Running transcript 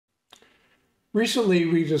Recently,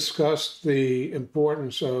 we discussed the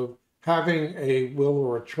importance of having a will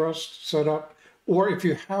or a trust set up, or if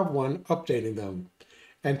you have one, updating them.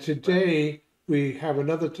 And Right. today, we have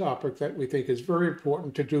another topic that we think is very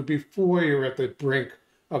important to do before you're at the brink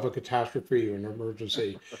of a catastrophe or an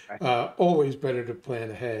emergency. Right. Always better to plan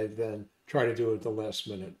ahead than try to do it at the last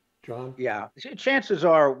minute. John? Yeah. Chances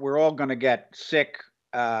are we're all going to get sick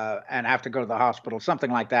and have to go to the hospital,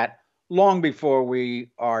 something like that, long before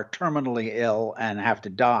we are terminally ill and have to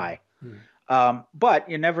die. Hmm. But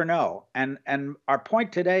you never know. And our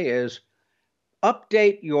point today is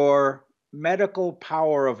update your medical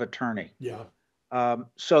power of attorney, Yeah.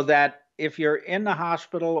 so that if you're in the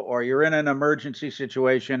hospital or you're in an emergency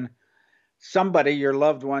situation, somebody, your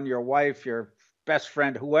loved one, your wife, your best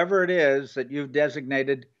friend, whoever it is that you've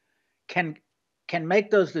designated, can can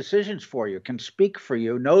make those decisions for you, can speak for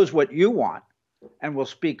you, knows what you want, and will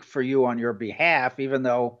speak for you on your behalf, even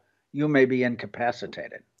though you may be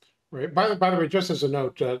incapacitated. Right. By the way, just as a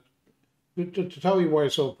note, to tell you why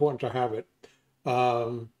it's so important to have it,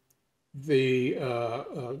 um,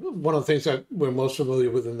 one of the things that we're most familiar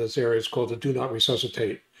with in this area is called the do not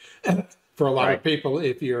resuscitate. For a lot of Right. people,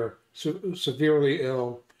 if you're severely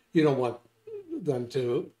ill, you don't want them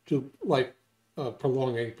to do like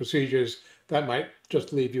prolonging procedures that might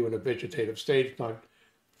just leave you in a vegetative state. It's not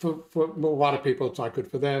for a lot of people, it's not good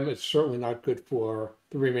for them. It's certainly not good for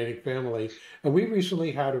the remaining family. And we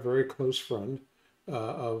recently had a very close friend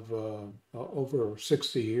of over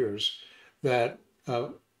 60 years that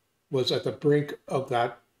was at the brink of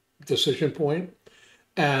that decision point,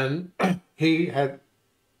 and he had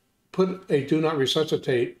put a do not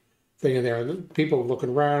resuscitate thing in there, and people were looking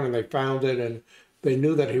around and they found it, and they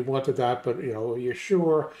knew that he wanted that, but are you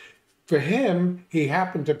sure? For him, he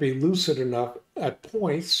happened to be lucid enough at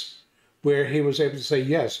points where he was able to say,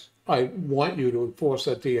 yes, I want you to enforce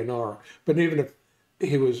that DNR. But even if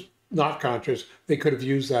he was not conscious, they could have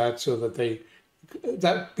used that so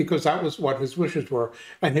that because that was what his wishes were.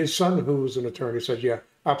 And his son, who was an attorney, said, yeah,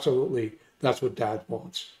 absolutely, that's what dad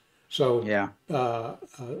wants. So, Yeah.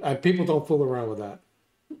 and people don't fool around with that.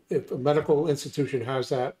 If a medical institution has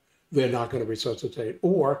that, they're not going to resuscitate.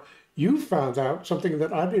 Or you found out something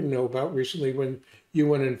that I didn't know about recently when you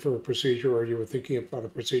went in for a procedure or you were thinking about a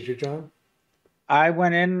procedure, John. I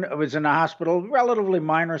went in, I was in the hospital, relatively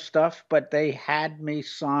minor stuff, but they had me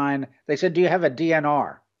sign. They said, "Do you have a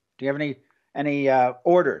DNR? Do you have any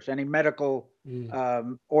orders, any medical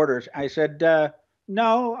Mm. orders?" I said,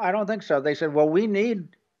 "No, I don't think so." They said, "Well, we need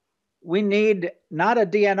not a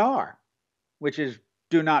DNR, which is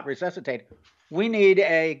do not resuscitate. We need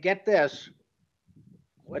a, get this,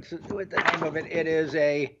 what's the name of it? It is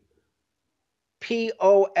a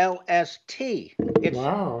POLST. It's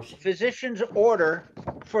Wow. physician's order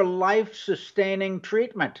for life sustaining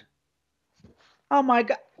treatment." Oh my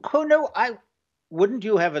God. Who knew? I wouldn't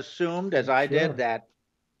you have assumed, as I did, Sure. that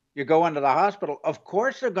you go into the hospital, of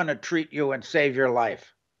course they're going to treat you and save your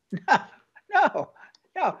life. No,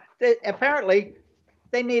 no. Apparently,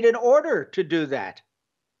 they need an order to do that.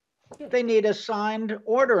 Yeah. They need a signed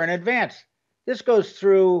order in advance. This goes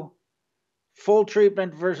through full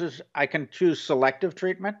treatment versus I can choose selective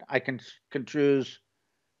treatment. I can choose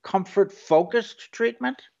comfort focused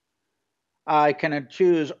treatment. I can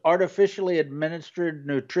choose artificially administered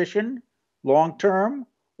nutrition, long term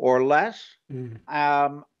or less. Mm.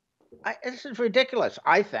 Um, this is ridiculous,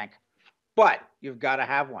 I think, but you've got to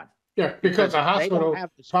have one Yeah, because because the if they don't hospital have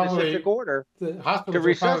the specific probably, order the to hospitals are probably,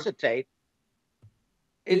 resuscitate,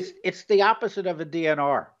 it's it, it's the opposite of a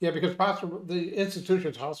DNR. yeah, because possible the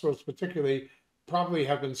institutions, hospitals particularly, probably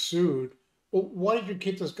have been sued. Well, why did you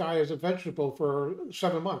keep this guy as a vegetable for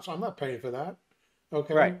 7 months? I'm not paying for that. Right.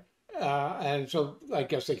 Okay. And so I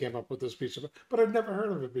guess they came up with this piece of it, but I've never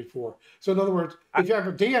heard of it before. So in other words, I, if you have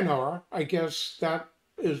a DNR, I guess that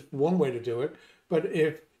is one way to do it. But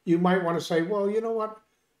if you might want to say, well, you know what?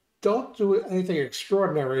 Don't do anything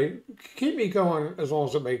extraordinary. Keep me going as long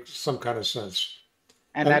as it makes some kind of sense.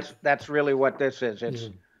 and And that's really what this is. It's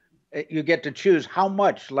mm, you get to choose how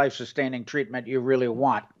much life sustaining treatment you really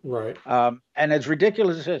want. right. And as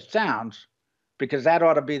ridiculous as it sounds, because that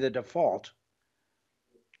ought to be the default,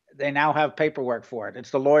 they now have paperwork for it.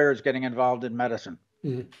 It's the lawyers getting involved in medicine.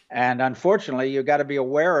 Mm, And unfortunately, you've got to be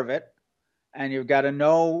aware of it and you've got to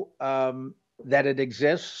know that it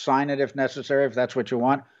exists, sign it if necessary, if that's what you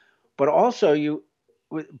want. But also,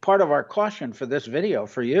 part of our caution for this video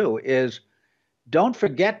for you is don't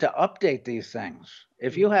forget to update these things.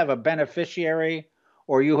 If you have a beneficiary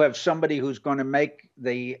or you have somebody who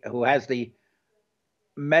has the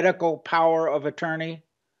medical power of attorney,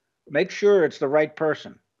 make sure it's the right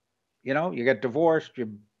person. You get divorced,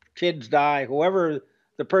 you kids die, whoever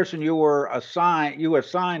the person you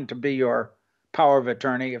assigned to be your power of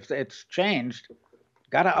attorney, if it's changed,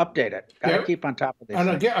 got to update it. Got to Yeah, keep on top of these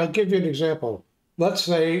and things. I'll give you an example. Let's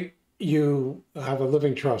say you have a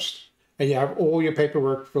living trust and you have all your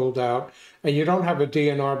paperwork filled out and you don't have a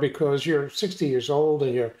DNR because you're 60 years old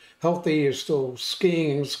and you're healthy, you're still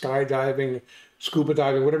skiing, skydiving, scuba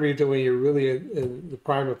diving, whatever you're doing, you're really in the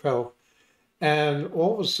prime of health. And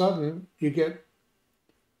all of a sudden you get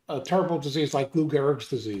a terrible disease like Lou Gehrig's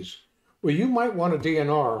disease, where you might want a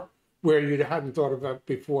DNR where you hadn't thought of that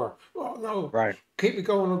before. Oh, no, Right. keep it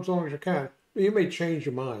going as long as you can. You may change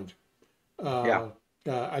your mind Yeah.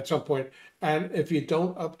 at some point. And if you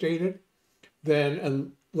don't update it,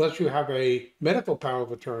 then unless you have a medical power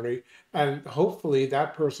of attorney, and hopefully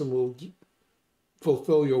that person will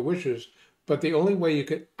fulfill your wishes, but the only way you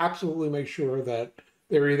can absolutely make sure that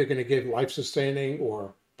they're either going to give life-sustaining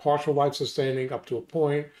or partial life-sustaining up to a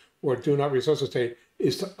point, or do not resuscitate,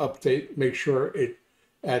 is to update, make sure it,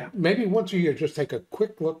 at maybe once a year, just take a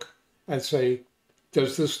quick look and say,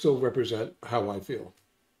 does this still represent how I feel?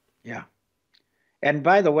 Yeah. And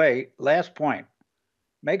by the way, last point,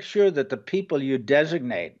 make sure that the people you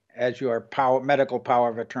designate as your medical power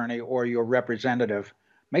of attorney or your representative,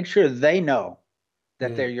 make sure they know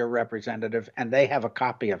that they're your representative and they have a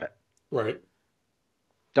copy of it. Right.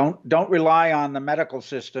 Don't rely on the medical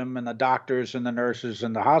system and the doctors and the nurses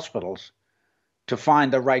and the hospitals to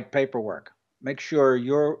find the right paperwork. Make sure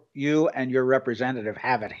you and your representative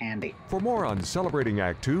have it handy. For more on Celebrating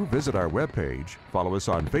Act Two, visit our webpage, follow us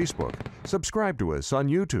on Facebook, subscribe to us on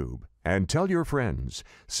YouTube, and tell your friends.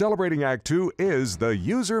 Celebrating Act Two is the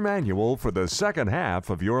user manual for the second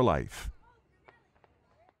half of your life.